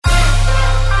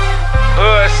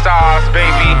stars,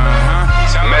 baby.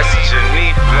 Message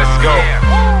Neef, let's go.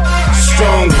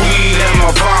 Strong weed and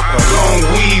my vodka, long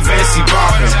weave and see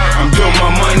boppin'. I'm doing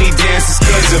my money dances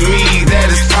cause of me, that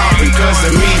is poppin'. Cause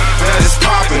of me, that is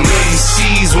poppin'. Ladies,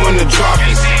 she's wanna drop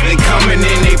it. They comin'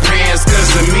 in they pants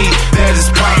cause of me, that is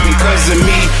poppin'. Cause of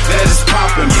me, that is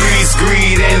poppin'. Breeze,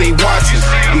 greed and they watchin'.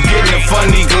 I'm getting a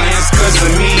funny glance cause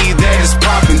of me, that is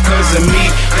poppin'. Cause of me,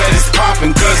 that is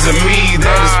poppin'. Cause of me,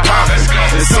 that is poppin'.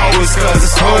 It's always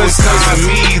cause of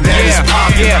me, that is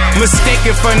poppin'. Yeah,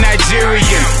 mistaken for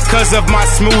Nigerian cause of my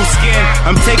smooth skin.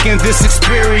 I'm taking this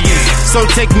experience, so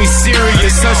take me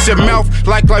serious. Hush your mouth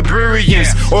like librarians,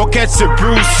 or catch a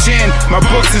bruised chin. My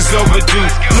books is overdue.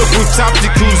 Look who top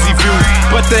jacuzzi view,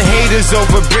 but the haters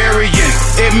overbearing.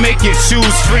 It make you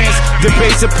choose friends,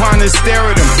 debates upon the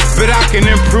them. But I can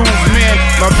improve, man.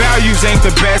 My values ain't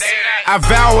the best. I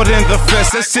vow it in the flesh.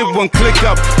 That shit won't click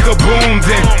up, kaboom,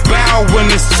 then bow in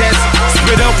his chest.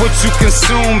 Spit up what you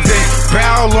consume, then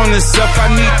bow on himself.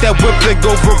 I need that whip that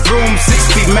go for room,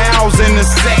 60 miles in a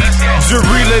sec.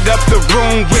 Jury lit up the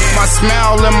room with my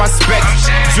smile and my specs.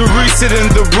 Jury sit in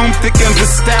the room, thinking the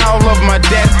style of my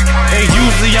death. And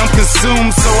usually I'm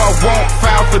consumed, so I won't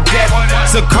file for death.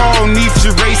 So call Neef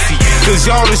Geraci, cause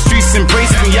y'all the streets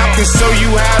embrace me. I can show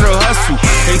you how to hustle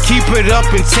and keep it up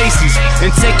in Chasey's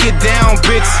and take it down,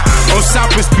 bitch, on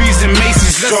Shoppers, Breeze, and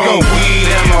Macy's. Let's go. Strong weed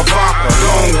and my vodka,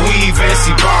 long weave and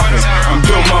see boppin'. I'm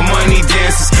doing my money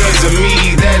dances cause of me,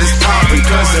 that is poppin'.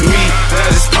 Cause of me,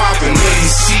 that is poppin'.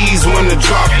 Ladies, she's wanna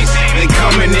drop it. They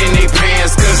comin' in they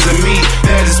pants cause of me,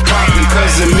 that is poppin'.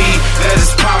 Cause of me, that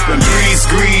is poppin'. Breeze,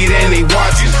 greed, and they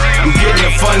watchin'. I'm getting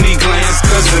a funny glance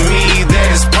cause of me, that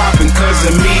is poppin'. Cause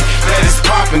of me, that is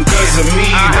poppin'. Cause of me,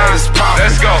 that is poppin'.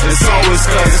 Let's go. It's always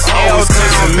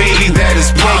cause of me, that is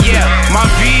poppin'. Yeah, my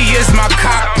V is my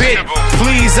cockpit.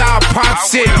 Please, I'll pop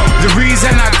shit. The reason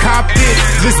I copped it,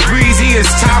 this breezy is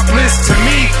topless. To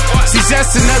me, she's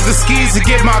just another skis to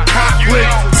get my cock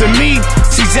licked. To me,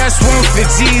 she just wants the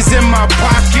G's in my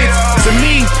pockets. To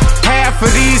me, half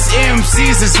of these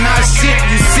MCs is not shit.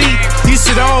 You see, you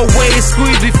should always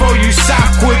squeeze before you shop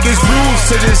quick. It's rules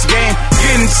to this game.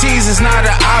 Getting cheese is not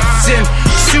an option.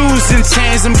 Shoes and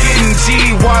chains, I'm getting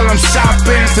G while I'm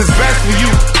shopping. It's best for you.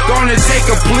 Gonna take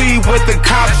a plea with the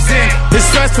cops in. It's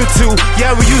stressful too.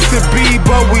 Yeah, we used to be,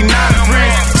 but we not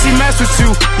friends. She mess with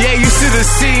you. Yeah, you should have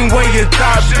seen where your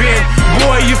thoughts been.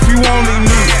 Boy, if you only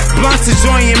knew. Blunts to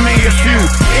join you, make a few.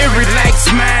 It relax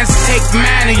minds, take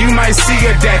mine, and you might see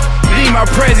a death. Need my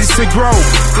presence to grow,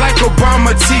 like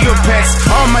Obama Tia pets.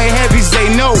 All my heavies,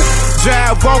 they know.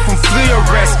 Drive off and flee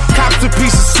arrest. Cops a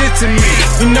piece of shit to me.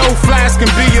 You know flies can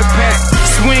be your pet.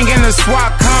 Swing and a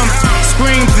SWAT comes.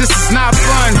 Screams, this is not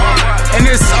fun. And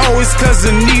it's always cause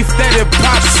of Neef that it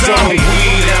pops. Strong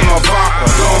weed and my vodka,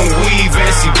 long weave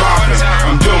and see boppin'.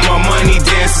 I'm doing my money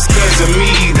dances cause of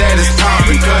me, that is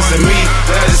poppin'. Cause of me,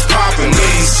 that is poppin'.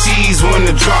 Ladies, she's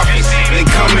wanna drop it. They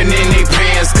comin' in they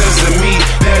pants cause of me,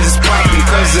 that is poppin'.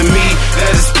 Cause of me,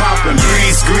 that is poppin'.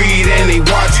 Breeze, greed, and they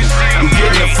watchin'. I'm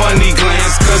getting a funny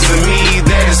glance cause of me,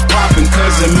 that is poppin'.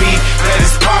 Cause of me, that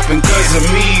is poppin'. Cause of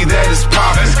me, that is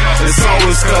poppin'. It's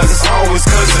always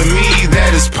cause of me,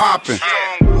 that is poppin'.